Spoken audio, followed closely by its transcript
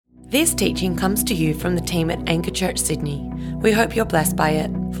This teaching comes to you from the team at Anchor Church Sydney. We hope you're blessed by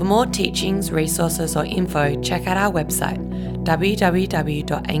it. For more teachings, resources or info, check out our website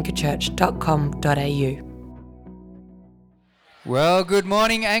www.anchorchurch.com.au. Well, good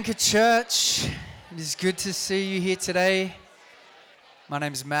morning, Anchor Church. It is good to see you here today. My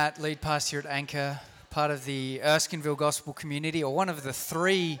name is Matt, lead pastor here at Anchor, part of the Erskineville Gospel Community, or one of the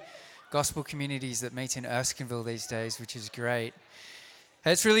 3 gospel communities that meet in Erskineville these days, which is great.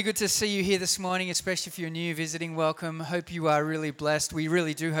 Hey, it's really good to see you here this morning, especially if you're new visiting. Welcome. Hope you are really blessed. We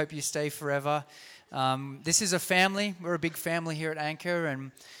really do hope you stay forever. This is a family. We're a big family here at Anchor,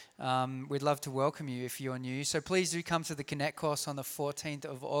 and we'd love to welcome you if you're new. So please do come to the Connect course on the 14th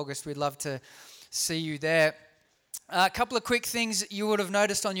of August. We'd love to see you there. A couple of quick things you would have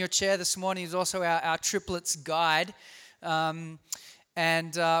noticed on your chair this morning is also our triplets guide.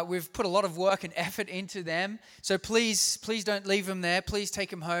 And we've put a lot of work and effort into them. So please don't leave them there. Please take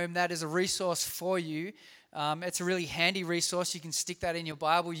them home. That is a resource for you. It's a really handy resource. You can stick that in your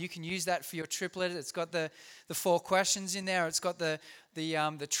Bible. You can use that for your triplet. It's got the 4 questions in there. It's got the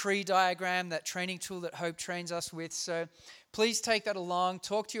tree diagram, that training tool that Hope trains us with. So please take that along.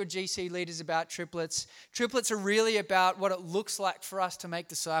 Talk to your GC leaders about triplets. Triplets are really about what it looks like for us to make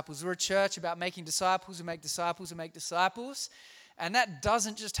disciples. We're a church about making disciples who make disciples who make disciples. And that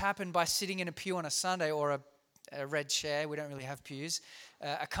doesn't just happen by sitting in a pew on a Sunday or a red chair. We don't really have pews.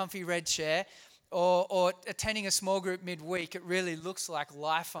 A comfy red chair. Or attending a small group midweek. It really looks like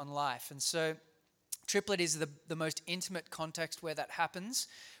life on life. And so triplet is the most intimate context where that happens,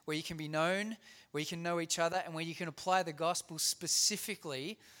 where you can be known, where you can know each other, and where you can apply the gospel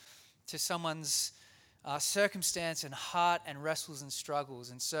specifically to someone's circumstance and heart and wrestles and struggles.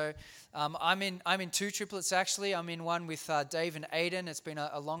 And so I'm in 2 triplets actually. I'm in one with Dave and Aiden. It's been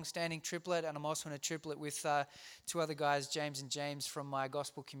a long-standing triplet, and I'm also in a triplet with 2 other guys, James and James, from my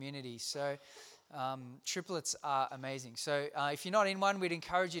gospel community. So triplets are amazing. So if you're not in one, we'd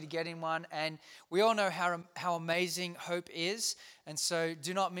encourage you to get in one. And we all know how amazing Hope is. And so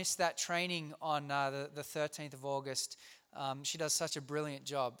do not miss that training on the 13th of August. She does such a brilliant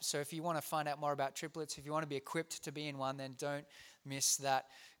job. So if you want to find out more about triplets, if you want to be equipped to be in one, then don't miss that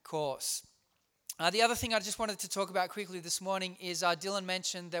course. The other thing I just wanted to talk about quickly this morning is Dylan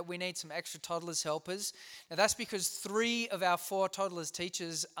mentioned that we need some extra toddlers helpers. Now that's because 3 of our 4 toddlers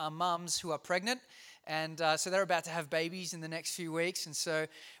teachers are mums who are pregnant. And so they're about to have babies in the next few weeks. And so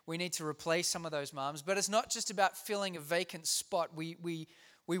we need to replace some of those mums. But it's not just about filling a vacant spot. We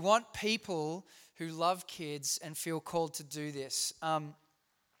want people who love kids and feel called to do this. Our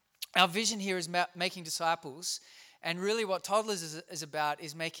vision here is making disciples. And really what Toddlers is about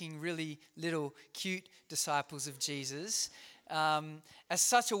is making really little, cute disciples of Jesus. It's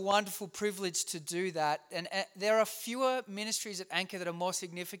such a wonderful privilege to do that. And there are fewer ministries at Anchor that are more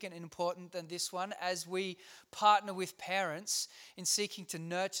significant and important than this one as we partner with parents in seeking to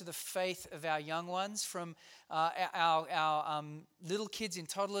nurture the faith of our young ones, from our little kids in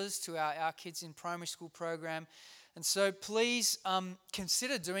toddlers to our kids in primary school program. And so please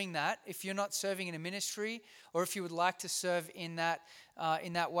consider doing that. If you're not serving in a ministry, or if you would like to serve in that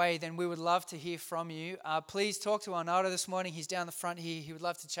way, then we would love to hear from you. Please talk to Arnaldo this morning. He's down the front here. He would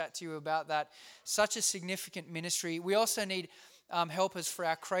love to chat to you about that. Such a significant ministry. We also need helpers for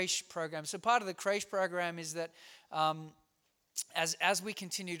our creche program. So part of the creche program is that as we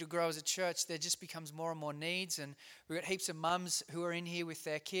continue to grow as a church, there just becomes more and more needs, and we've got heaps of mums who are in here with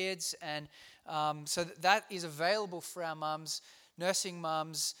their kids, and so that is available for our mums, nursing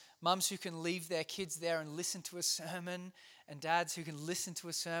mums who can leave their kids there and listen to a sermon, and dads who can listen to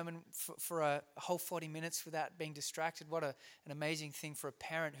a sermon for a whole 40 minutes without being distracted. What an amazing thing for a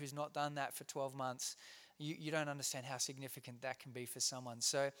parent who's not done that for 12 months. You don't understand how significant that can be for someone.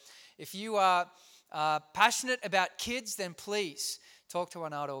 So if you are passionate about kids, then please talk to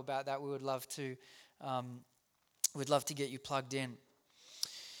Arnaldo about that. We would love to get you plugged in.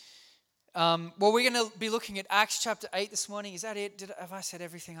 Well, we're going to be looking at Acts chapter 8 this morning. Is that it? Have I said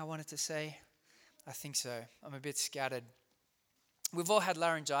everything I wanted to say? I think so. I'm a bit scattered. We've all had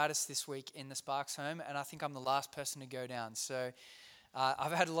laryngitis this week in the Sparks home, and I think I'm the last person to go down. So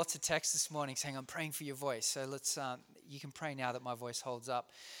I've had lots of texts this morning saying I'm praying for your voice. So you can pray now that my voice holds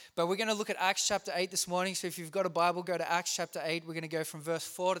up. But we're going to look at Acts chapter 8 this morning. So if you've got a Bible, go to Acts chapter 8. We're going to go from verse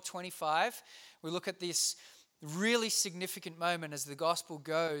 4 to 25. We look at this really significant moment as the gospel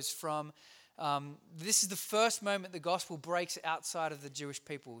goes from, this is the first moment the gospel breaks outside of the Jewish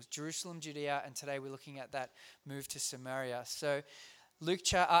people, Jerusalem, Judea, and today we're looking at that move to Samaria. So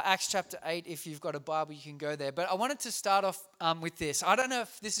Acts chapter 8. If you've got a Bible, you can go there. But I wanted to start off with this. I don't know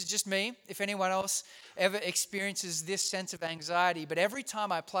if this is just me, if anyone else ever experiences this sense of anxiety, but every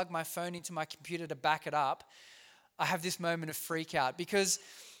time I plug my phone into my computer to back it up, I have this moment of freak out because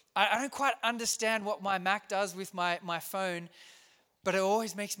I don't quite understand what my Mac does with my phone, but it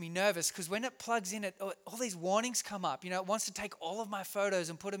always makes me nervous because when it plugs in, all these warnings come up. It wants to take all of my photos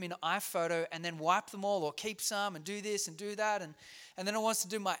and put them in iPhoto and then wipe them all or keep some and do this and do that. And then it wants to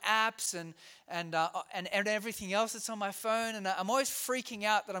do my apps and everything else that's on my phone. And I'm always freaking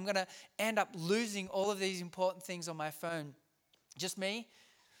out that I'm going to end up losing all of these important things on my phone. Just me?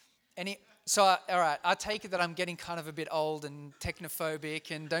 All right, I take it that I'm getting kind of a bit old and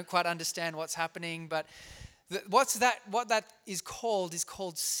technophobic and don't quite understand what's happening, but what that is called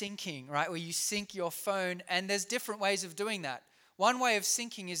syncing, right? Where you sync your phone, and there's different ways of doing that. One way of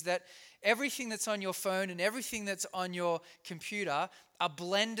syncing is that everything that's on your phone and everything that's on your computer are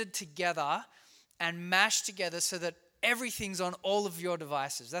blended together and mashed together so that everything's on all of your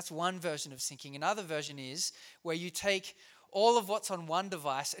devices. That's one version of syncing. Another version is where you take all of what's on one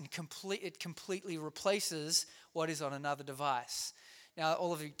device and it completely replaces what is on another device. Now,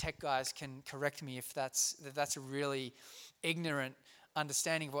 all of you tech guys can correct me if that's a really ignorant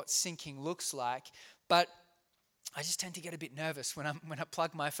understanding of what syncing looks like, but I just tend to get a bit nervous when I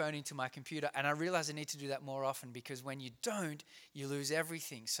plug my phone into my computer, and I realize I need to do that more often because when you don't, you lose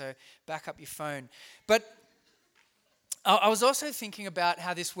everything. So back up your phone. But I was also thinking about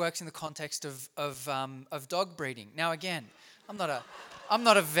how this works in the context of dog breeding. Now, again, I'm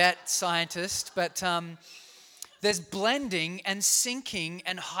not a vet scientist, but there's blending and syncing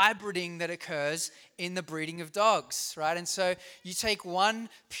and hybriding that occurs in the breeding of dogs, right? And so you take one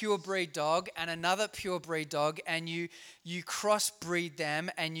purebred dog and another purebred dog and you crossbreed them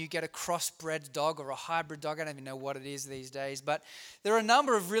and you get a crossbred dog or a hybrid dog. I don't even know what it is these days, but there are a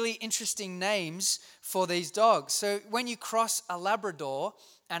number of really interesting names for these dogs. So when you cross a Labrador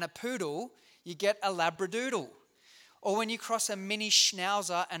and a poodle, you get a Labradoodle. Or when you cross a mini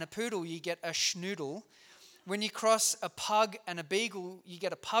Schnauzer and a poodle, you get a Schnoodle. When you cross a pug and a beagle, you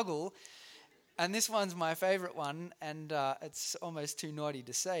get a Puggle. And this one's my favorite one, and it's almost too naughty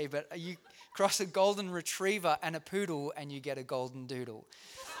to say, but you cross a golden retriever and a poodle, and you get a golden doodle.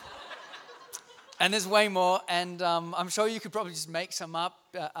 And there's way more, and I'm sure you could probably just make some up,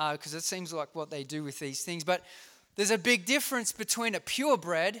 because it seems like what they do with these things. But there's a big difference between a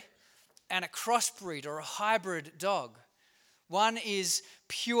purebred and a crossbreed or a hybrid dog. One is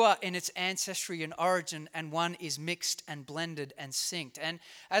pure in its ancestry and origin, and one is mixed and blended and synced. And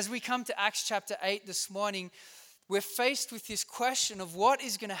as we come to Acts chapter 8 this morning, we're faced with this question of what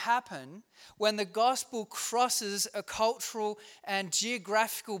is going to happen when the gospel crosses a cultural and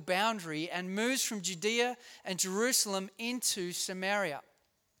geographical boundary and moves from Judea and Jerusalem into Samaria.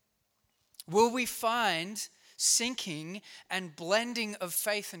 Will we find syncing and blending of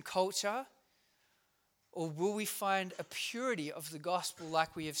faith and culture? Or will we find a purity of the gospel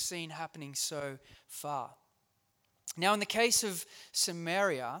like we have seen happening so far? Now, in the case of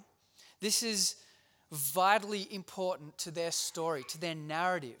Samaria, this is vitally important to their story, to their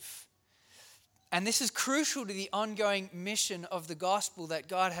narrative. And this is crucial to the ongoing mission of the gospel that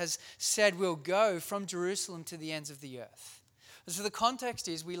God has said will go from Jerusalem to the ends of the earth. So the context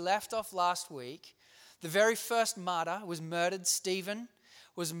is, we left off last week, the very first martyr was murdered. Stephen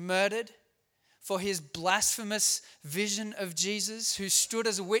was murdered for his blasphemous vision of Jesus, who stood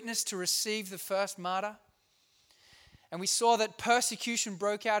as a witness to receive the first martyr. And we saw that persecution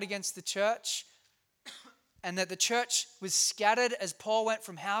broke out against the church, and that the church was scattered as Paul went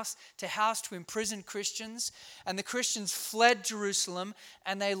from house to imprison Christians. And the Christians fled Jerusalem,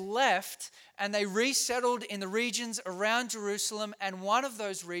 and they left, and they resettled in the regions around Jerusalem. And one of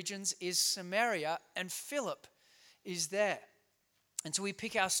those regions is Samaria, and Philip is there. And so we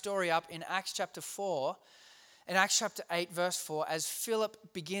pick our story up in Acts chapter 4, in Acts chapter 8, verse 4, as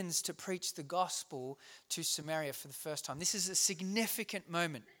Philip begins to preach the gospel to Samaria for the first time. This is a significant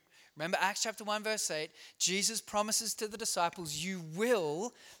moment. Remember Acts chapter 1, verse 8, Jesus promises to the disciples, you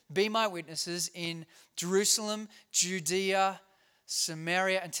will be my witnesses in Jerusalem, Judea,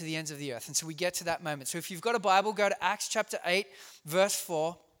 Samaria, and to the ends of the earth. And so we get to that moment. So if you've got a Bible, go to Acts chapter 8, verse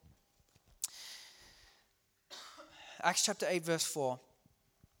 4. Acts chapter 8, verse 4.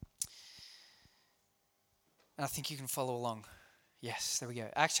 And I think you can follow along. Yes, there we go.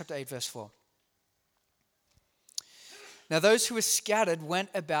 Acts chapter 8, verse 4. Now those who were scattered went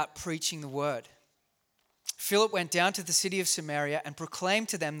about preaching the word. Philip went down to the city of Samaria and proclaimed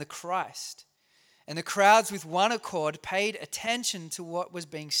to them the Christ. And the crowds with one accord paid attention to what was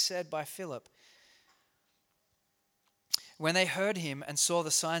being said by Philip. when they heard him and saw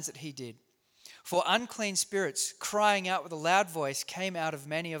the signs that he did. For unclean spirits, crying out with a loud voice, came out of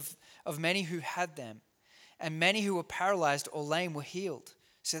many who had them, and many who were paralyzed or lame were healed.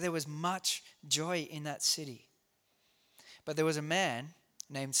 So there was much joy in that city. But there was a man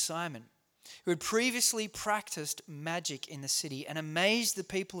named Simon, who had previously practiced magic in the city and amazed the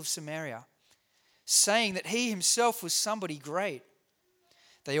people of Samaria, saying that he himself was somebody great.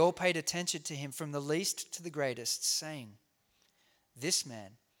 They all paid attention to him from the least to the greatest, saying, "This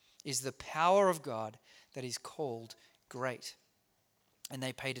man is the power of God that is called great." And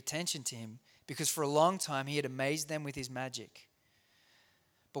they paid attention to him because for a long time he had amazed them with his magic.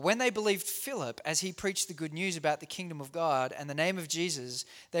 But when they believed Philip as he preached the good news about the kingdom of God and the name of Jesus,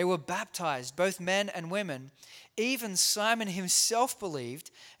 they were baptized, both men and women. Even Simon himself believed,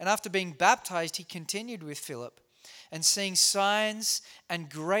 and after being baptized, he continued with Philip. And seeing signs and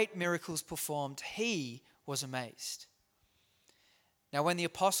great miracles performed, he was amazed. Now when the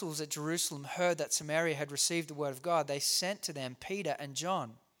apostles at Jerusalem heard that Samaria had received the word of God, they sent to them Peter and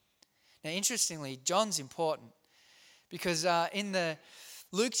John. Now interestingly, John's important because in the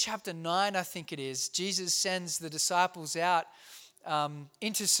Luke chapter 9, I think it is, Jesus sends the disciples out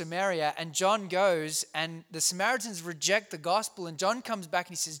into Samaria, and John goes, and the Samaritans reject the gospel, and John comes back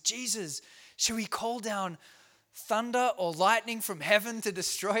and he says, "Jesus, should we call down thunder or lightning from heaven to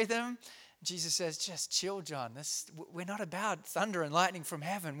destroy them?" Jesus says, "Just chill, John. We're not about thunder and lightning from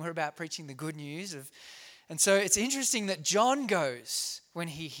heaven. We're about preaching the good news." And so it's interesting that John goes when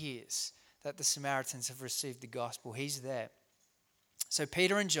he hears that the Samaritans have received the gospel. He's there. So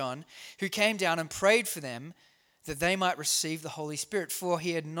Peter and John, who came down and prayed for them that they might receive the Holy Spirit, for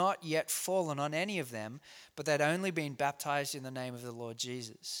he had not yet fallen on any of them, but they'd only been baptized in the name of the Lord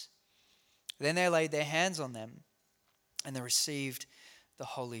Jesus. Then they laid their hands on them, and they received the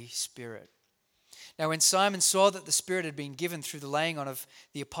Holy Spirit. Now when Simon saw that the Spirit had been given through the laying on of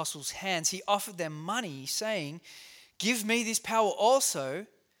the apostles' hands, he offered them money, saying, "Give me this power also,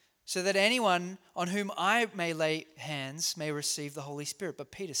 so that anyone on whom I may lay hands may receive the Holy Spirit."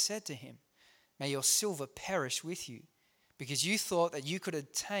 But Peter said to him, "May your silver perish with you, because you thought that you could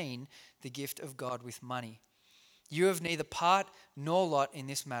obtain the gift of God with money. You have neither part nor lot in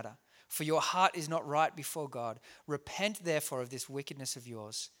this matter, for your heart is not right before God. Repent therefore of this wickedness of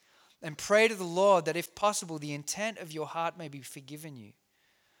yours, and pray to the Lord that if possible the intent of your heart may be forgiven you.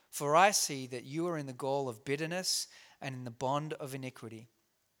 For I see that you are in the gall of bitterness and in the bond of iniquity."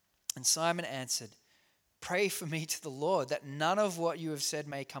 And Simon answered, "Pray for me to the Lord, that none of what you have said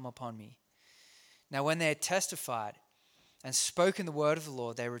may come upon me." Now when they had testified and spoken the word of the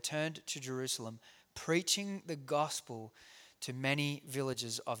Lord, they returned to Jerusalem, preaching the gospel to many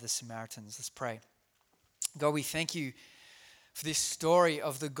villages of the Samaritans. Let's pray. God, we thank you for this story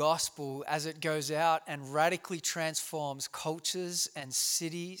of the gospel as it goes out and radically transforms cultures and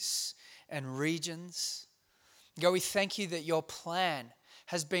cities and regions. God, we thank you that your plan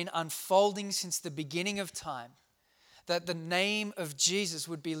has been unfolding since the beginning of time, that the name of Jesus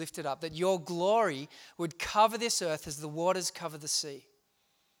would be lifted up, that your glory would cover this earth as the waters cover the sea.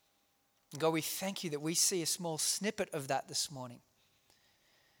 And God, we thank you that we see a small snippet of that this morning.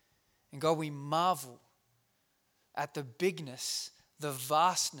 And God, we marvel at the bigness, the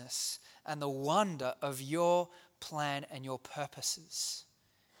vastness, and the wonder of your plan and your purposes,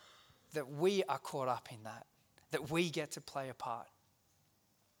 that we are caught up in that we get to play a part.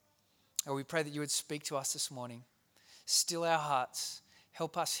 And we pray that you would speak to us this morning. Still our hearts.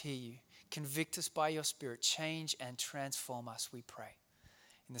 Help us hear you. Convict us by your Spirit. Change and transform us, we pray.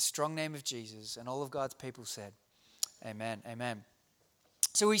 In the strong name of Jesus, and all of God's people said, amen, amen.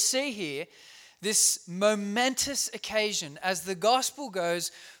 So we see here this momentous occasion as the gospel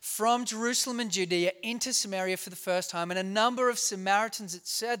goes from Jerusalem and Judea into Samaria for the first time. And a number of Samaritans, it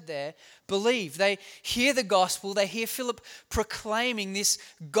said there, believe. They hear the gospel. They hear Philip proclaiming this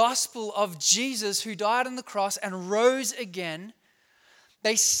gospel of Jesus who died on the cross and rose again.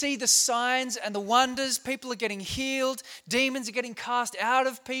 They see the signs and the wonders. People are getting healed. Demons are getting cast out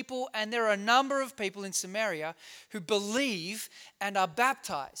of people. And there are a number of people in Samaria who believe and are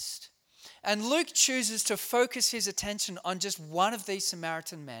baptized. And Luke chooses to focus his attention on just one of these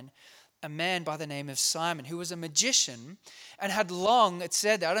Samaritan men, a man by the name of Simon, who was a magician and had long, it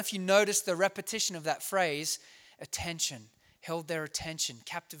said, I don't know if you noticed the repetition of that phrase, attention, held their attention,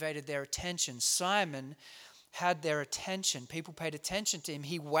 captivated their attention. Simon had their attention. People paid attention to him.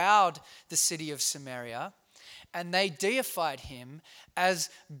 He wowed the city of Samaria, and they deified him as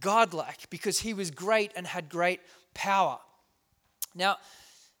godlike because he was great and had great power. Now,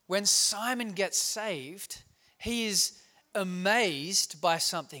 when Simon gets saved, he is amazed by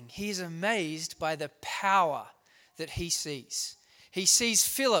something. He is amazed by the power that he sees. He sees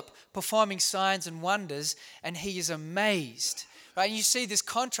Philip performing signs and wonders, and he is amazed. Right? And you see this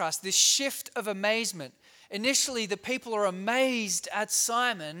contrast, this shift of amazement. Initially, the people are amazed at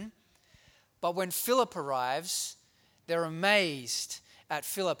Simon, but when Philip arrives, they're amazed at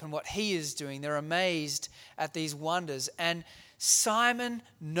Philip and what he is doing. They're amazed at these wonders. And Simon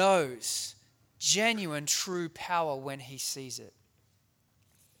knows genuine, true power when he sees it.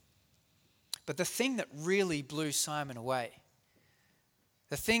 But the thing that really blew Simon away,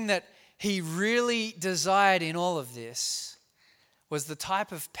 the thing that he really desired in all of this, was the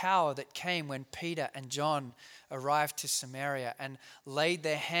type of power that came when Peter and John arrived to Samaria and laid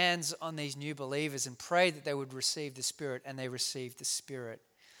their hands on these new believers and prayed that they would receive the Spirit, and they received the Spirit.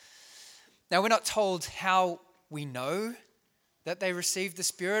 Now, we're not told how we know that they received the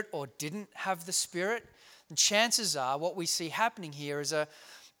Spirit or didn't have the Spirit. And chances are what we see happening here is an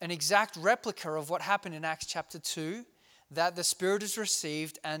exact replica of what happened in Acts chapter 2, that the Spirit is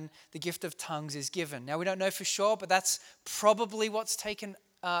received and the gift of tongues is given. Now, we don't know for sure, but that's probably what's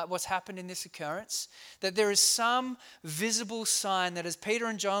happened in this occurrence, that there is some visible sign that as Peter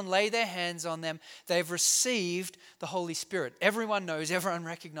and John lay their hands on them, they've received the Holy Spirit. Everyone knows, everyone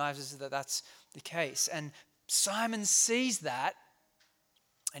recognizes that that's the case. And Simon sees that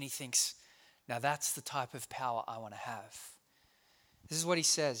and he thinks, now that's the type of power I want to have. This is what he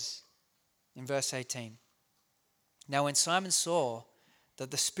says in verse 18. Now when Simon saw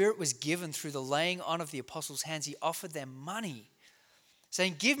that the Spirit was given through the laying on of the apostles' hands, he offered them money,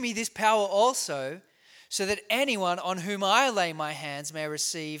 saying, give me this power also, so that anyone on whom I lay my hands may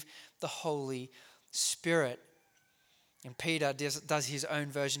receive the Holy Spirit. And Peter does his own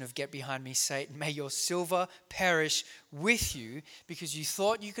version of get behind me, Satan. May your silver perish with you, because you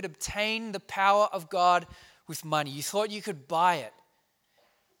thought you could obtain the power of God with money. You thought you could buy it.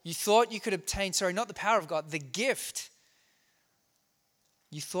 You thought you could obtain, not the power of God, the gift.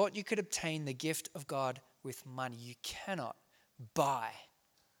 You thought you could obtain the gift of God with money. You cannot buy.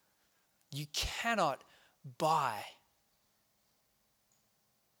 You cannot buy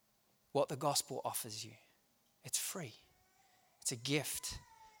what the gospel offers you. It's free. It's a gift.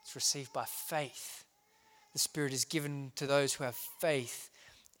 It's received by faith. The Spirit is given to those who have faith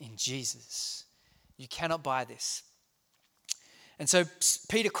in Jesus. You cannot buy this. And so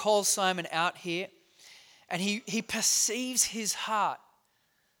Peter calls Simon out here, and he perceives his heart.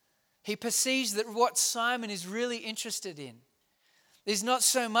 He perceives that what Simon is really interested in is not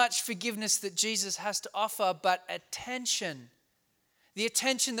so much forgiveness that Jesus has to offer, but attention. The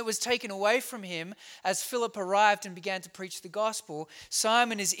attention that was taken away from him as Philip arrived and began to preach the gospel.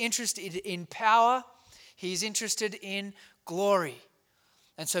 Simon is interested in power. He's interested in glory.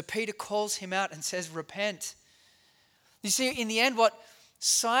 And so Peter calls him out and says, repent. You see, in the end, what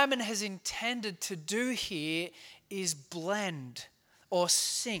Simon has intended to do here is blend or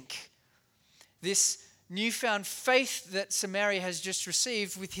sync this newfound faith that Samaria has just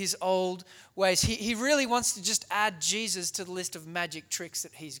received with his old ways. He really wants to just add Jesus to the list of magic tricks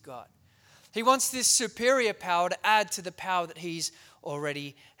that he's got. He wants this superior power to add to the power that he's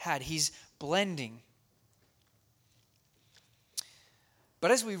already had. He's blending. But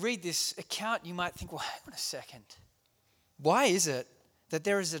as we read this account, you might think, well, hang on a second. Why is it that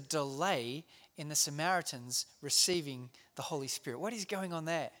there is a delay in the Samaritans receiving the Holy Spirit? What is going on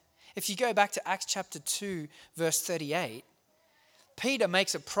there? If you go back to Acts chapter 2, verse 38, Peter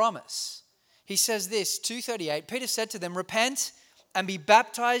makes a promise. He says this, 2:38, Peter said to them, repent and be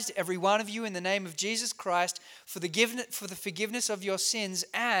baptized, every one of you, in the name of Jesus Christ for the forgiveness of your sins,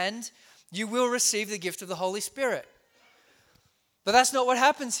 and you will receive the gift of the Holy Spirit. But that's not what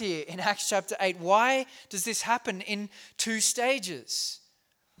happens here in Acts chapter 8. Why does this happen in two stages?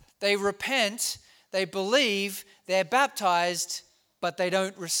 They repent, they believe, they're baptized, but they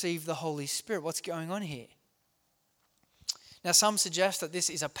don't receive the Holy Spirit. What's going on here? Now, some suggest that this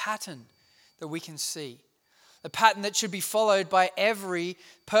is a pattern that we can see. A pattern that should be followed by every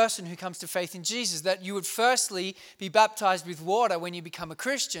person who comes to faith in Jesus. That you would firstly be baptized with water when you become a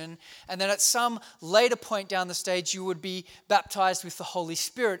Christian, and then at some later point down the stage, you would be baptized with the Holy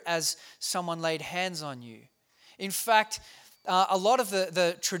Spirit as someone laid hands on you. In fact, a lot of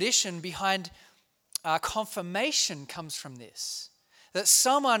the tradition behind confirmation comes from this. That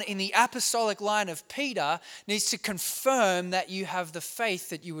someone in the apostolic line of Peter needs to confirm that you have the faith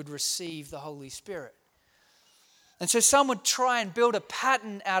that you would receive the Holy Spirit. And so some would try and build a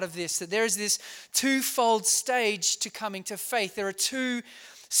pattern out of this, that there is this twofold stage to coming to faith. There are two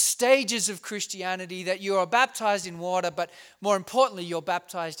stages of Christianity, that you are baptized in water, but more importantly, you're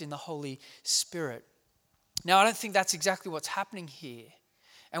baptized in the Holy Spirit. Now, I don't think that's exactly what's happening here.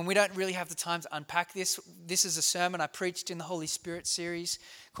 And we don't really have the time to unpack this. This is a sermon I preached in the Holy Spirit series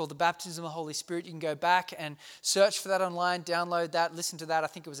called The Baptism of the Holy Spirit. You can go back and search for that online, download that, listen to that. I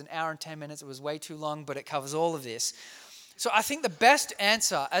think it was an hour and 10 minutes. It was way too long, but it covers all of this. So I think the best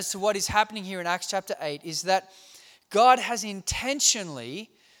answer as to what is happening here in Acts chapter 8 is that God has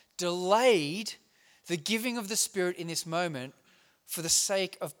intentionally delayed the giving of the Spirit in this moment for the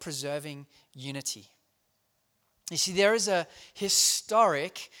sake of preserving unity. You see, there is a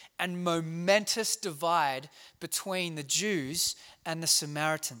historic and momentous divide between the Jews and the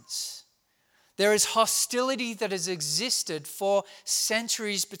Samaritans. There is hostility that has existed for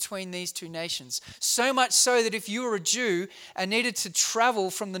centuries between these two nations. So much so that if you were a Jew and needed to travel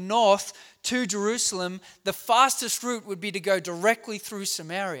from the north to Jerusalem, the fastest route would be to go directly through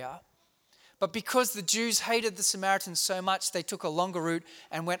Samaria. But because the Jews hated the Samaritans so much, they took a longer route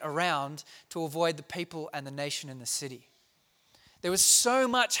and went around to avoid the people and the nation in the city. There was so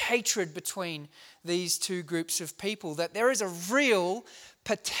much hatred between these two groups of people that there is a real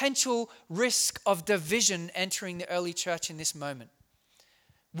potential risk of division entering the early church in this moment.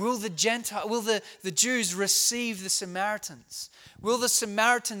 Will the Jews receive the Samaritans? Will the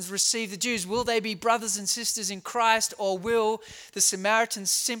Samaritans receive the Jews? Will they be brothers and sisters in Christ, or will the Samaritans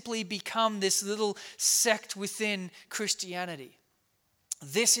simply become this little sect within Christianity?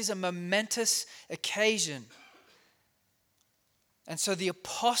 This is a momentous occasion. And so the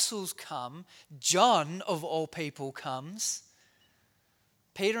apostles come, John of all people comes,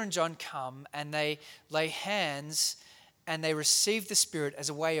 Peter and John come, and they lay hands and they receive the Spirit as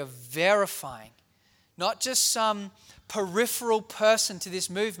a way of verifying, not just some peripheral person to this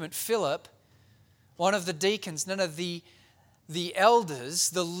movement, Philip, one of the deacons, none of the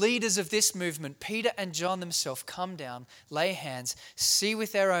elders, the leaders of this movement, Peter and John themselves come down, lay hands, see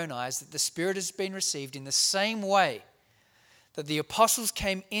with their own eyes that the Spirit has been received in the same way that the apostles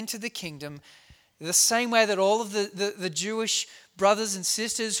came into the kingdom, the same way that all of the Jewish brothers and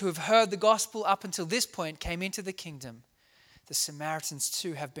sisters who have heard the gospel up until this point came into the kingdom. The Samaritans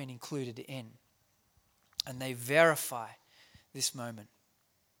too have been included in. And they verify this moment.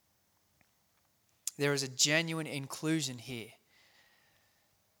 There is a genuine inclusion here.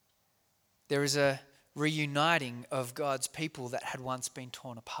 There is a reuniting of God's people that had once been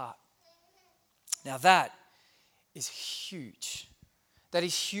torn apart. Now that is huge. That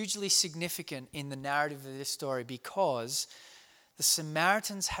is hugely significant in the narrative of this story because the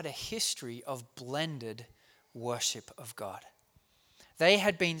Samaritans had a history of blended worship of God. They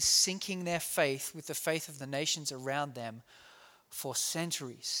had been sinking their faith with the faith of the nations around them for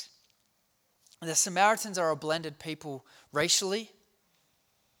centuries. The Samaritans are a blended people racially.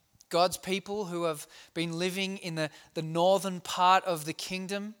 God's people who have been living in the northern part of the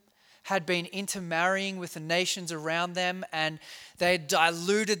kingdom had been intermarrying with the nations around them, and they had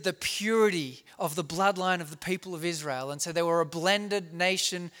diluted the purity of the bloodline of the people of Israel. And so they were a blended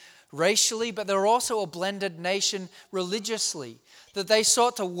nation racially, but they were also a blended nation religiously. That they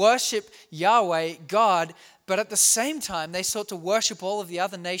sought to worship Yahweh, God, but at the same time they sought to worship all of the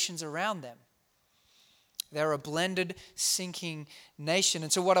other nations around them. They're a blended, sinking nation.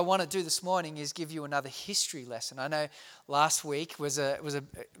 And so what I want to do this morning is give you another history lesson. I know last week was a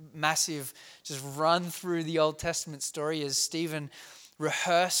massive just run through the Old Testament story as Stephen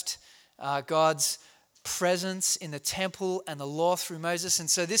rehearsed God's presence in the temple and the law through Moses. And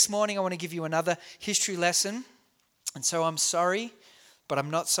so this morning I want to give you another history lesson. And so I'm sorry, but I'm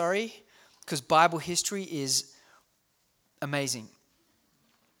not sorry, because Bible history is amazing.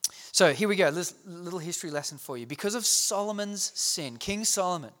 So here we go, this little history lesson for you. Because of Solomon's sin, King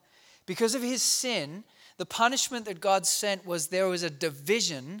Solomon, because of his sin, the punishment that God sent was there was a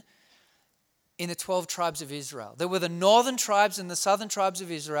division in the 12 tribes of Israel. There were the northern tribes and the southern tribes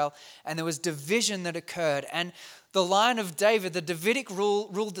of Israel, and there was division that occurred. And the line of David, the Davidic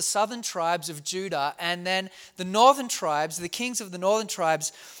ruled the southern tribes of Judah, and then the northern tribes, the kings of the northern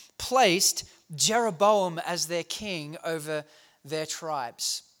tribes, placed Jeroboam as their king over their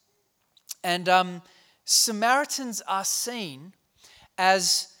tribes. And Samaritans are seen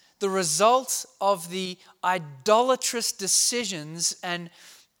as the result of the idolatrous decisions and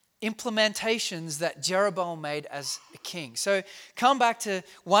implementations that Jeroboam made as a king. So come back to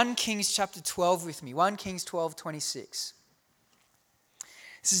 1 Kings chapter 12 with me. 1 Kings 12:26.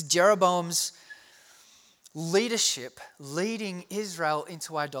 This is Jeroboam's leadership leading Israel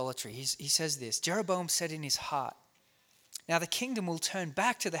into idolatry. He says this, Jeroboam said in his heart, "Now the kingdom will turn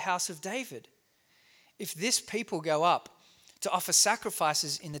back to the house of David. If this people go up to offer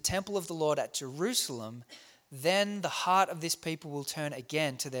sacrifices in the temple of the Lord at Jerusalem, then the heart of this people will turn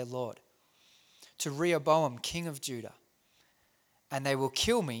again to their Lord, to Rehoboam, king of Judah. and they will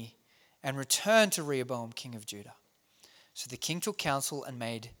kill me and return to Rehoboam, king of Judah. So the king took counsel and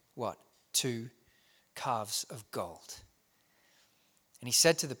made what? 2 calves of gold. And he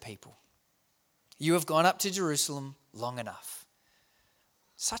said to the people, you have gone up to Jerusalem long enough.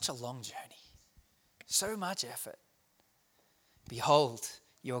 Such a long journey. So much effort. Behold,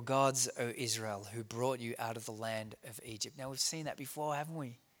 your gods, O Israel, who brought you out of the land of Egypt. Now we've seen that before, haven't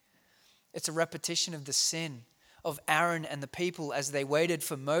we? It's a repetition of the sin of Aaron and the people as they waited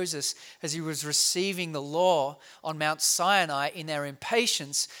for Moses as he was receiving the law on Mount Sinai. In their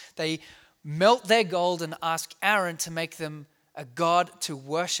impatience, they melt their gold and ask Aaron to make them a god to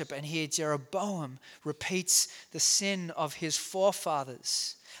worship. And here Jeroboam repeats the sin of his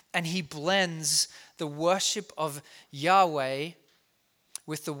forefathers, and he blends the worship of Yahweh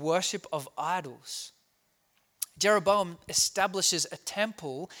with the worship of idols. Jeroboam establishes a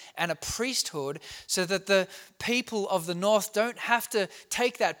temple and a priesthood so that the people of the north don't have to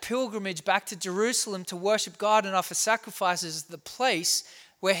take that pilgrimage back to Jerusalem to worship God and offer sacrifices at the place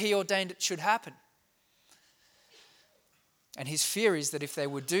where he ordained it should happen. And his fear is that if they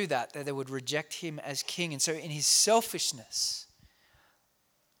would do that, they would reject him as king. And so in his selfishness,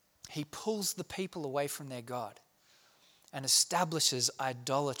 he pulls the people away from their God and establishes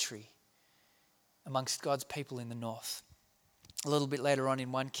idolatry amongst God's people in the north. A little bit later on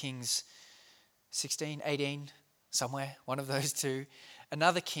in 1 Kings 16, 18, somewhere, one of those two,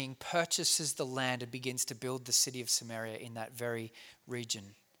 another king purchases the land and begins to build the city of Samaria in that very region.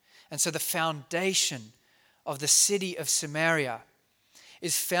 And so the foundation of the city of Samaria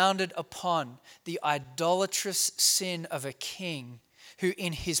is founded upon the idolatrous sin of a king who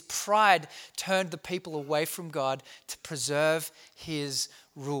in his pride turned the people away from God to preserve his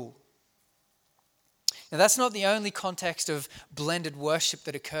rule. Now that's not the only context of blended worship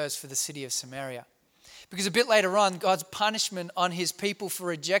that occurs for the city of Samaria. Because a bit later on, God's punishment on his people for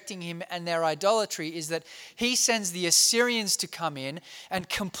rejecting him and their idolatry is that he sends the Assyrians to come in and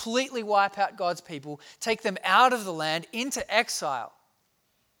completely wipe out God's people, take them out of the land into exile.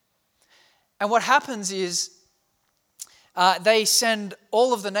 And what happens is they send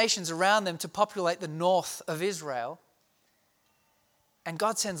all of the nations around them to populate the north of Israel. And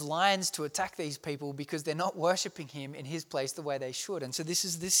God sends lions to attack these people because they're not worshiping him in his place the way they should. And so this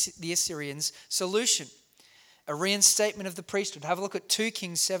is the Assyrians' solution. A reinstatement of the priesthood. Have a look at 2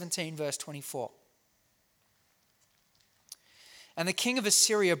 Kings 17, verse 24. And the king of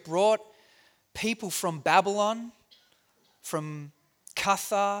Assyria brought people from Babylon, from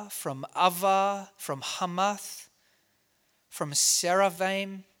Cuthah, from Ava, from Hamath, from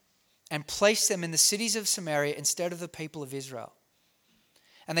Seravaim, and placed them in the cities of Samaria instead of the people of Israel.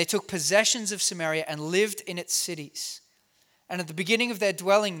 And they took possessions of Samaria and lived in its cities. And at the beginning of their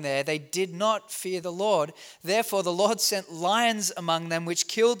dwelling there, they did not fear the Lord. Therefore, the Lord sent lions among them, which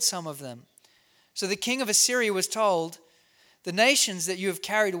killed some of them. So the king of Assyria was told, the nations that you have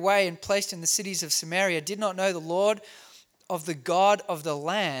carried away and placed in the cities of Samaria did not know the Lord of the God of the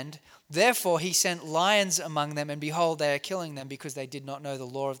land. Therefore, he sent lions among them, and behold, they are killing them because they did not know the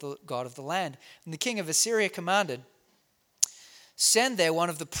law of the God of the land. And the king of Assyria commanded, send there one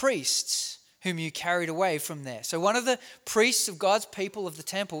of the priests whom you carried away from there. So one of the priests of God's people of the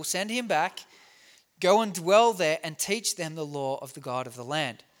temple, send him back, go and dwell there and teach them the law of the God of the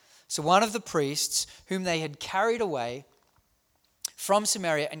land. So one of the priests whom they had carried away from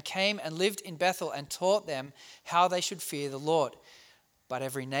Samaria and came and lived in Bethel and taught them how they should fear the Lord. But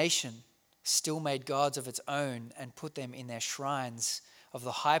every nation still made gods of its own and put them in their shrines of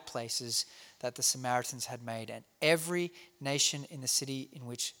the high places that the Samaritans had made, and every nation in the city in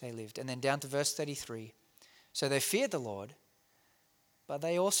which they lived. And then down to verse 33. So they feared the Lord, but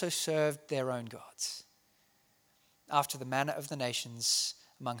they also served their own gods, after the manner of the nations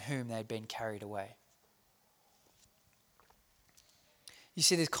among whom they had been carried away. You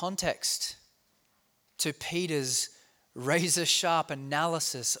see, there's context to Peter's razor-sharp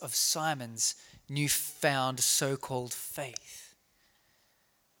analysis of Simon's newfound so-called faith.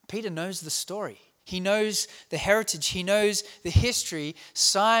 Peter knows the story. He knows the heritage. He knows the history.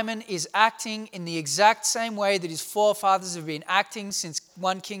 Simon is acting in the exact same way that his forefathers have been acting since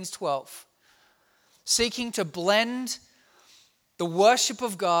 1 Kings 12, seeking to blend the worship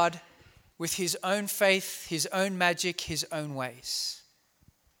of God with his own faith, his own magic, his own ways,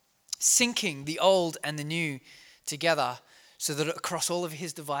 syncing the old and the new together so that across all of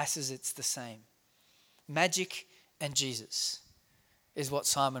his devices it's the same. Magic and Jesus is what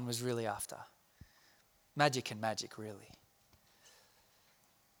Simon was really after. Magic and magic, really.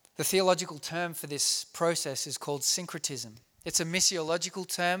 The theological term for this process is called syncretism. It's a missiological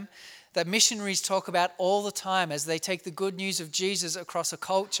term that missionaries talk about all the time as they take the good news of Jesus across a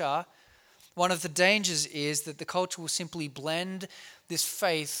culture. One of the dangers is that the culture will simply blend this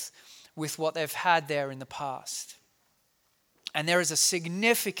faith with what they've had there in the past. And there is a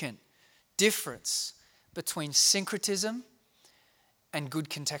significant difference between syncretism and good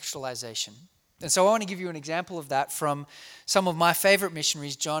contextualization. And so I want to give you an example of that from some of my favorite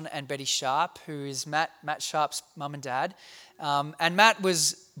missionaries, John and Betty Sharp, who is Matt Sharp's mum and dad. And Matt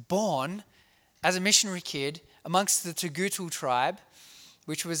was born as a missionary kid amongst the Tugutul tribe,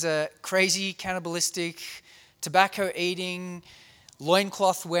 which was a crazy, cannibalistic, tobacco-eating,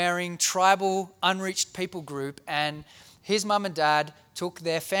 loincloth-wearing, tribal, unreached people group. And his mum and dad took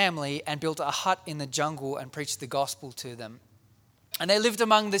their family and built a hut in the jungle and preached the gospel to them. And they lived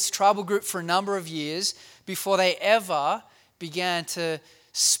among this tribal group for a number of years before they ever began to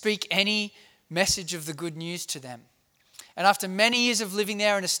speak any message of the good news to them. And after many years of living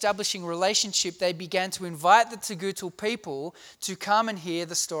there and establishing a relationship, they began to invite the Tugutul people to come and hear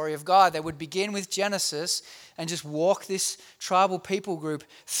the story of God. They would begin with Genesis and just walk this tribal people group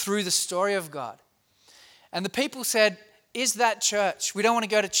through the story of God. And the people said, "Is that church? We don't want to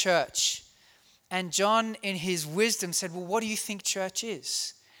go to church." And John, in his wisdom, said, "Well, what do you think church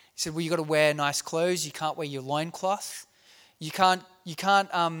is?" He said, "Well, you got to wear nice clothes. You can't wear your loincloth. You can't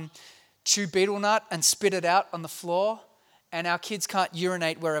chew betel nut and spit it out on the floor. And our kids can't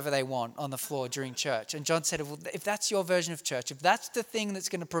urinate wherever they want on the floor during church." And John said, "Well, if that's your version of church, if that's the thing that's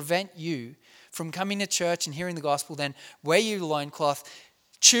going to prevent you from coming to church and hearing the gospel, then wear your loincloth,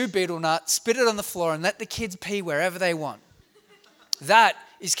 chew betel nut, spit it on the floor, and let the kids pee wherever they want." That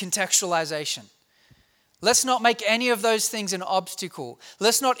is contextualization. Let's not make any of those things an obstacle.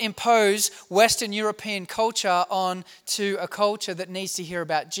 Let's not impose Western European culture on to a culture that needs to hear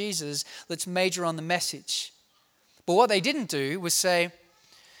about Jesus. Let's major on the message. But what they didn't do was say,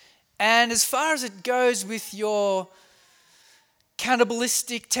 "And as far as it goes with your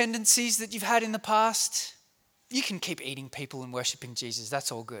cannibalistic tendencies that you've had in the past, you can keep eating people and worshiping Jesus.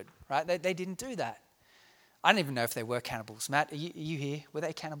 That's all good," right? They didn't do that. I don't even know if they were cannibals. Matt, are you here? Were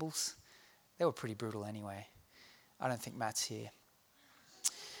they cannibals? They were pretty brutal anyway. I don't think Matt's here.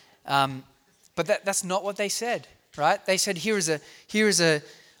 But that's not what they said, right? They said, here is a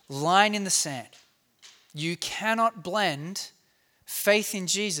line in the sand. You cannot blend faith in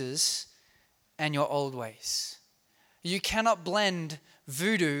Jesus and your old ways. You cannot blend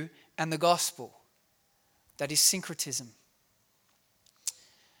voodoo and the gospel. That is syncretism.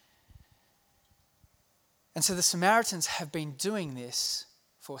 And so the Samaritans have been doing this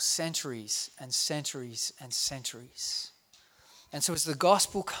for centuries and centuries and centuries. And so as the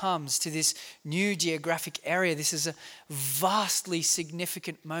gospel comes to this new geographic area, this is a vastly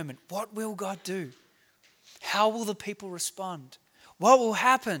significant moment. What will God do? How will the people respond? What will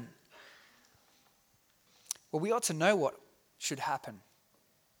happen? Well, we ought to know what should happen.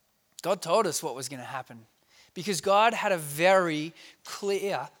 God told us what was going to happen because God had a very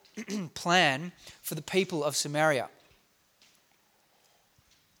clear plan for the people of Samaria.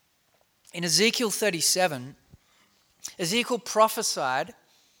 In Ezekiel 37, Ezekiel prophesied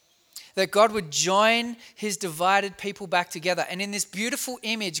that God would join his divided people back together. And in this beautiful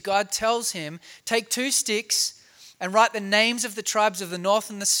image, God tells him, take 2 sticks and write the names of the tribes of the north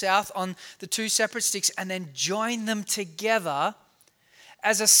and the south on the 2 separate sticks and then join them together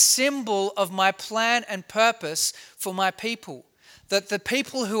as a symbol of my plan and purpose for my people. That the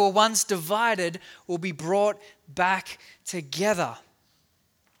people who were once divided will be brought back together.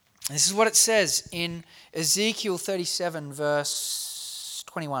 And this is what it says in Ezekiel 37 verse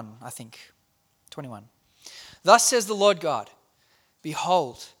 21, I think. 21. Thus says the Lord God,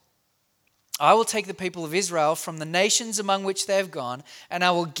 behold, I will take the people of Israel from the nations among which they have gone, and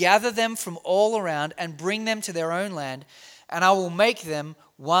I will gather them from all around and bring them to their own land, and I will make them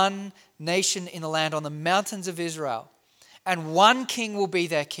one nation in the land on the mountains of Israel. And one king will be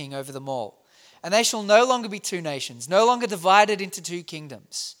their king over them all. And they shall no longer be 2 nations, no longer divided into 2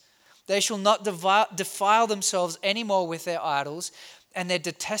 kingdoms. They shall not defile themselves any more with their idols and their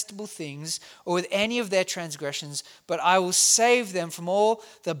detestable things or with any of their transgressions, but I will save them from all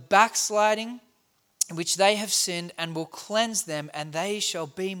the backsliding in which they have sinned and will cleanse them, and they shall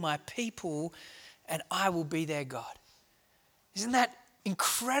be my people and I will be their God. Isn't that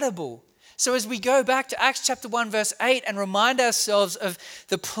incredible? So as we go back to Acts chapter 1 verse 8 and remind ourselves of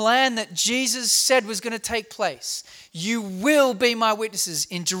the plan that Jesus said was going to take place. You will be my witnesses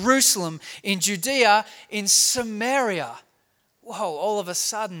in Jerusalem, in Judea, in Samaria. whoa, all of a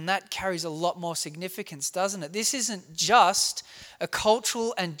sudden that carries a lot more significance, doesn't it? This isn't just a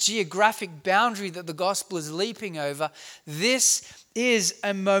cultural and geographic boundary that the gospel is leaping over. This is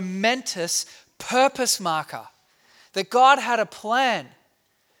a momentous purpose marker, that God had a plan.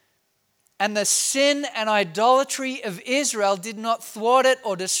 And the sin and idolatry of Israel did not thwart it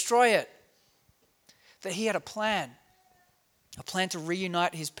or destroy it. That he had a plan to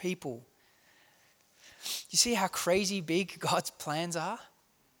reunite his people. You see how crazy big God's plans are?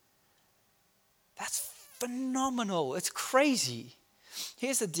 That's phenomenal. It's crazy.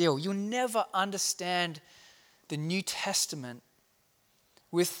 Here's the deal. You'll never understand the New Testament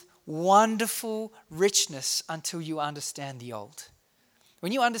with wonderful richness until you understand the Old.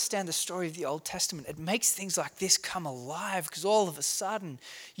 When you understand the story of the Old Testament, it makes things like this come alive, because all of a sudden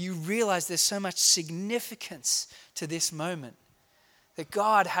you realize there's so much significance to this moment. That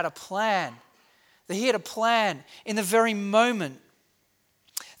God had a plan. That he had a plan in the very moment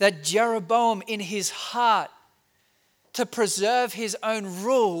that Jeroboam, in his heart, to preserve his own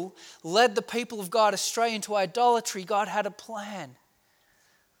rule, led the people of God astray into idolatry. God had a plan.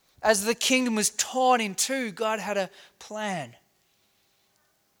 As the kingdom was torn in two, God had a plan.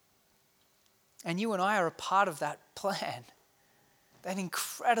 And you and I are a part of that plan, that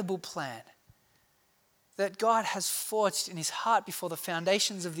incredible plan that God has forged in his heart before the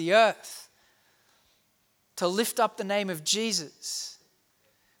foundations of the earth to lift up the name of Jesus.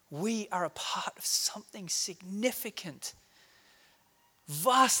 We are a part of something significant,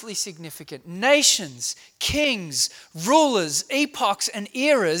 vastly significant. Nations, kings, rulers, epochs, and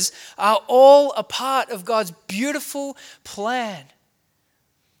eras are all a part of God's beautiful plan.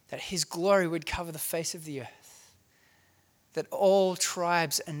 That his glory would cover the face of the earth. That all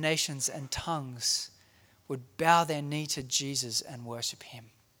tribes and nations and tongues would bow their knee to Jesus and worship him.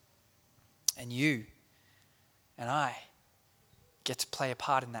 And you and I get to play a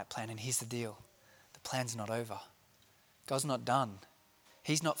part in that plan. And here's the deal. The plan's not over. God's not done.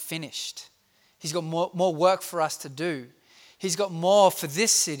 He's not finished. He's got more work for us to do. He's got more for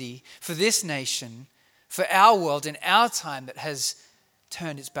this city, for this nation, for our world in our time that has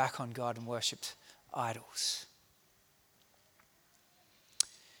turned its back on God and worshipped idols.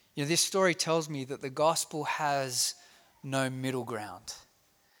 You know, this story tells me that the gospel has no middle ground.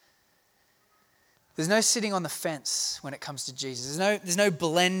 There's no sitting on the fence when it comes to Jesus. There's no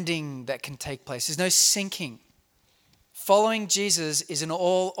blending that can take place. There's no sinking. Following Jesus is an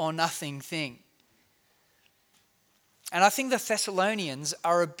all or nothing thing. And I think the Thessalonians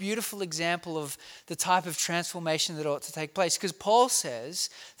are a beautiful example of the type of transformation that ought to take place. Because Paul says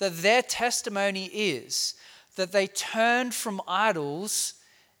that their testimony is that they turned from idols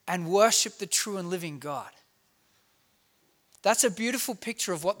and worshiped the true and living God. That's a beautiful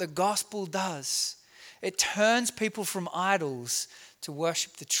picture of what the gospel does. It turns people from idols to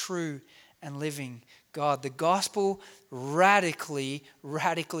worship the true and living God. The gospel radically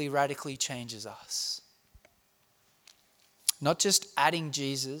changes us. Not just adding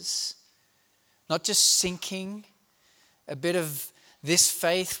Jesus, not just syncing a bit of this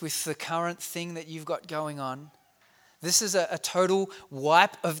faith with the current thing that you've got going on. This is a total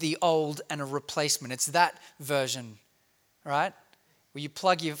wipe of the old and a replacement. It's that version, right? Where you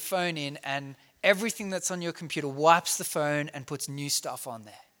plug your phone in and everything that's on your computer wipes the phone and puts new stuff on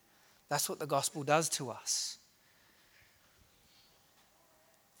there. That's what the gospel does to us.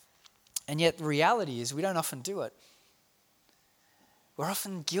 And yet the reality is we don't often do it. We're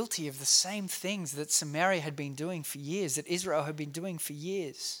often guilty of the same things that Samaria had been doing for years, that Israel had been doing for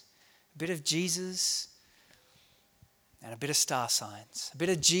years. A bit of Jesus and a bit of star signs. A bit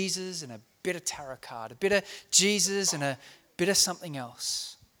of Jesus and a bit of tarot card. A bit of Jesus and a bit of something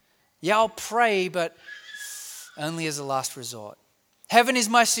else. Yeah, I'll pray, but only as a last resort. Heaven is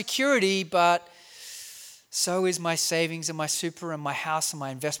my security, but so is my savings and my super and my house and my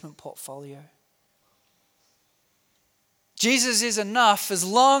investment portfolio. Jesus is enough as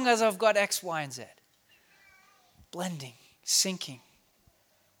long as I've got X, Y, and Z. Blending, sinking.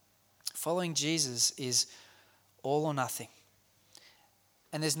 Following Jesus is all or nothing.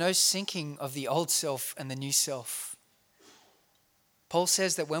 And there's no sinking of the old self and the new self. Paul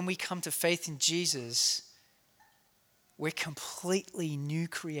says that when we come to faith in Jesus, we're completely new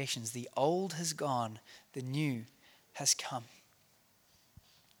creations. The old has gone, the new has come.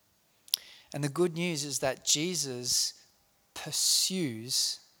 And the good news is that Jesus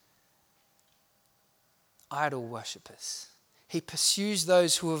pursues idol worshippers. He pursues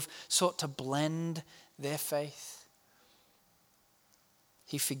those who have sought to blend their faith.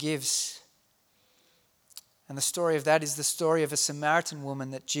 He forgives. And the story of that is the story of a Samaritan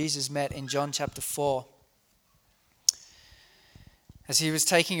woman that Jesus met in John chapter 4. As he was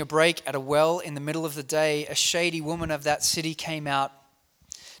taking a break at a well in the middle of the day, a shady woman of that city came out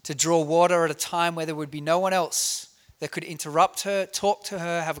to draw water at a time where there would be no one else that could interrupt her, talk to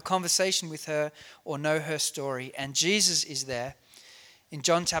her, have a conversation with her, or know her story. And Jesus is there in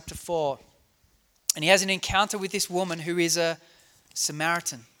John chapter 4. And he has an encounter with this woman who is a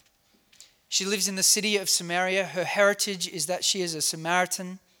Samaritan. She lives in the city of Samaria. Her heritage is that she is a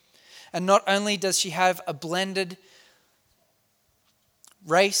Samaritan. And not only does she have a blended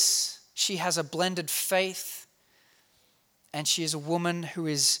race, she has a blended faith, and she is a woman who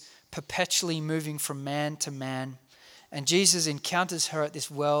is perpetually moving from man to man. And Jesus encounters her at this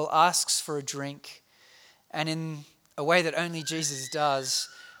well, asks for a drink, and in a way that only Jesus does,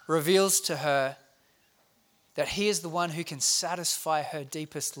 reveals to her that he is the one who can satisfy her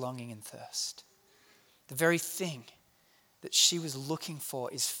deepest longing and thirst. The very thing that she was looking for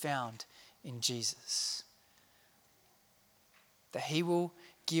is found in Jesus. That he will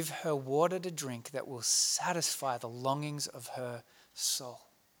give her water to drink that will satisfy the longings of her soul.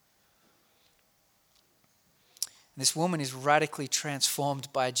 And this woman is radically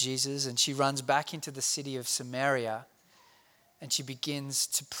transformed by Jesus, and she runs back into the city of Samaria and she begins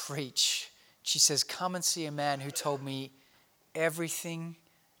to preach. She says, "Come and see a man who told me everything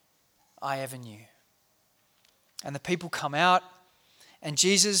I ever knew." And the people come out, and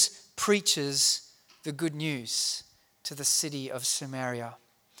Jesus preaches the good news to the city of Samaria.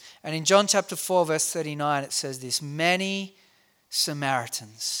 And in John chapter 4, verse 39, it says this: many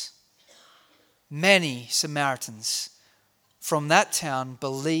Samaritans from that town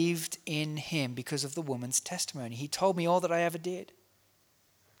believed in him because of the woman's testimony. He told me all that I ever did.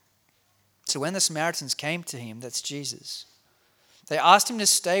 So when the Samaritans came to him, that's Jesus, they asked him to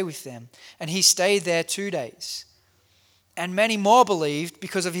stay with them, and he stayed there 2 days. And many more believed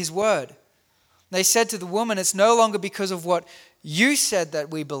because of his word. They said to the woman, "It's no longer because of what you said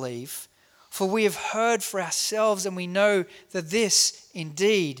that we believe, for we have heard for ourselves, and we know that this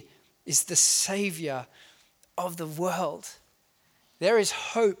indeed is the Savior of the world." There is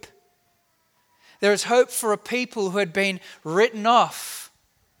hope. There is hope for a people who had been written off.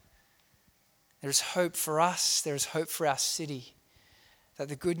 There is hope for us. There is hope for our city. That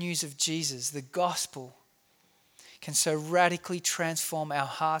the good news of Jesus, the gospel, can so radically transform our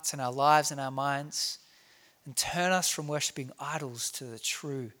hearts and our lives and our minds and turn us from worshiping idols to the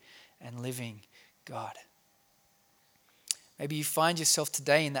true and living God. Maybe you find yourself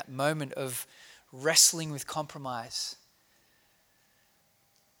today in that moment of wrestling with compromise.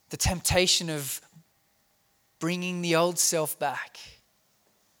 The temptation of bringing the old self back.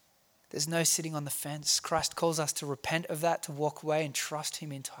 There's no sitting on the fence. Christ calls us to repent of that, to walk away and trust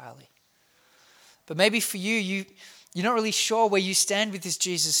him entirely. But maybe for you're not really sure where you stand with this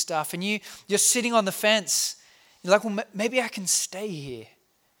Jesus stuff, and you're sitting on the fence. You're like, well, maybe I can stay here.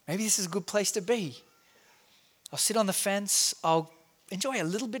 Maybe this is a good place to be. I'll sit on the fence. I'll enjoy a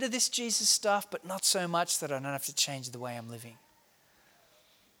little bit of this Jesus stuff, but not so much that I don't have to change the way I'm living.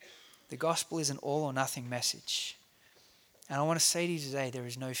 The gospel is an all or nothing message. And I want to say to you today, there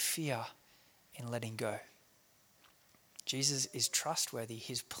is no fear in letting go. Jesus is trustworthy.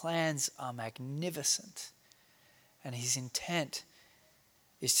 His plans are magnificent. And his intent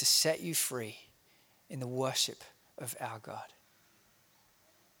is to set you free in the worship of our God.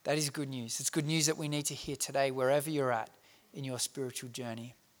 That is good news. It's good news that we need to hear today, wherever you're at in your spiritual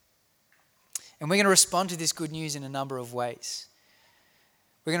journey. And we're going to respond to this good news in a number of ways.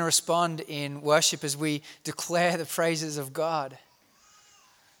 We're going to respond in worship as we declare the praises of God.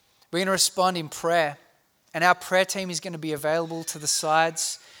 We're going to respond in prayer. And our prayer team is going to be available to the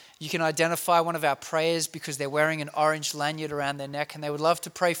sides. You can identify one of our prayers because they're wearing an orange lanyard around their neck, and they would love to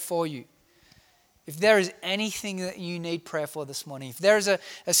pray for you. If there is anything that you need prayer for this morning, if there is a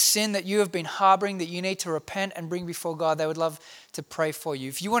sin that you have been harboring that you need to repent and bring before God, they would love to pray for you.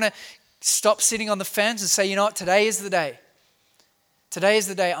 If you want to stop sitting on the fence and say, you know what, today is the day. Today is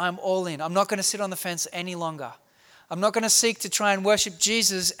the day I'm all in. I'm not going to sit on the fence any longer. I'm not going to seek to try and worship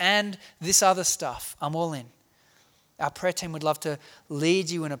Jesus and this other stuff. I'm all in. Our prayer team would love to lead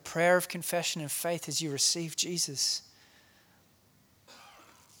you in a prayer of confession and faith as you receive Jesus.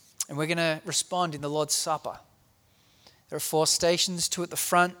 And we're going to respond in the Lord's Supper. There are 4 stations, 2 at the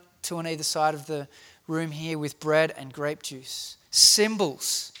front, 2 on either side of the room here, with bread and grape juice.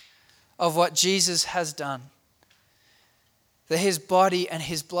 Symbols of what Jesus has done. That his body and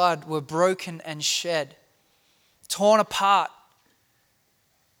his blood were broken and shed, torn apart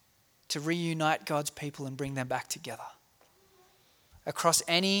to reunite God's people and bring them back together. Across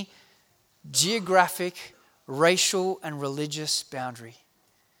any geographic, racial, and religious boundary.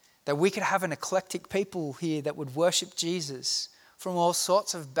 That we could have an eclectic people here that would worship Jesus from all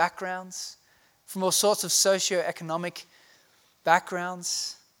sorts of backgrounds, from all sorts of socio-economic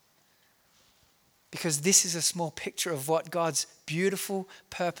backgrounds. Because this is a small picture of what God's beautiful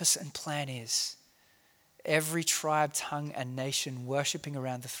purpose and plan is. Every tribe, tongue, and nation worshiping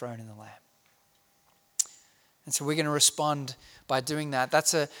around the throne and the Lamb. And so we're going to respond by doing that.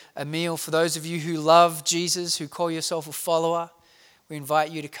 That's a meal for those of you who love Jesus, who call yourself a follower. We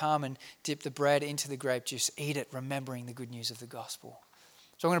invite you to come and dip the bread into the grape juice. Eat it, remembering the good news of the gospel.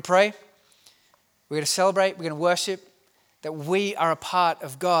 So I'm going to pray. We're going to celebrate. We're going to worship that we are a part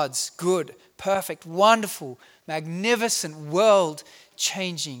of God's good, perfect, wonderful, magnificent,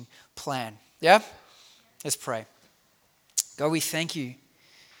 world-changing plan. Yeah? Let's pray. God, we thank you.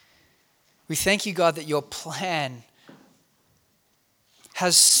 We thank you, God, that your plan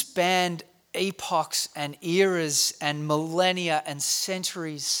has spanned epochs and eras and millennia and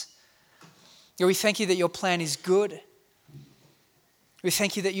centuries. God, we thank you that your plan is good. We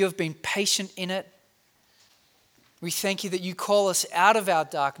thank you that you have been patient in it. We thank you that you call us out of our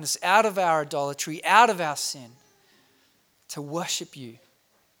darkness, out of our idolatry, out of our sin, to worship you.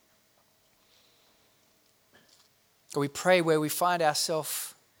 God, we pray where we find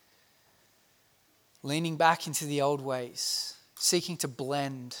ourselves leaning back into the old ways, seeking to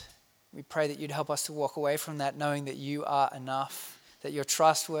blend. We pray that you'd help us to walk away from that, knowing that you are enough, that you're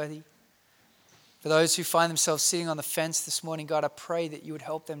trustworthy. For those who find themselves sitting on the fence this morning, God, I pray that you would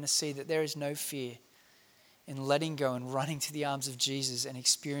help them to see that there is no fear in letting go and running to the arms of Jesus and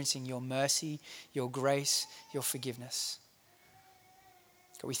experiencing your mercy, your grace, your forgiveness.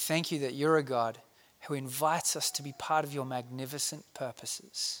 God, we thank you that you're a God who invites us to be part of your magnificent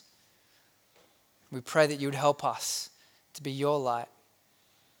purposes. We pray that you would help us to be your light,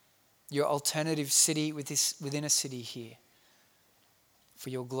 your alternative city within a city here, for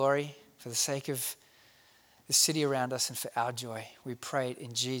your glory, for the sake of the city around us and for our joy. We pray it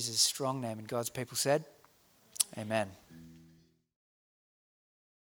in Jesus' strong name. And God's people said, amen.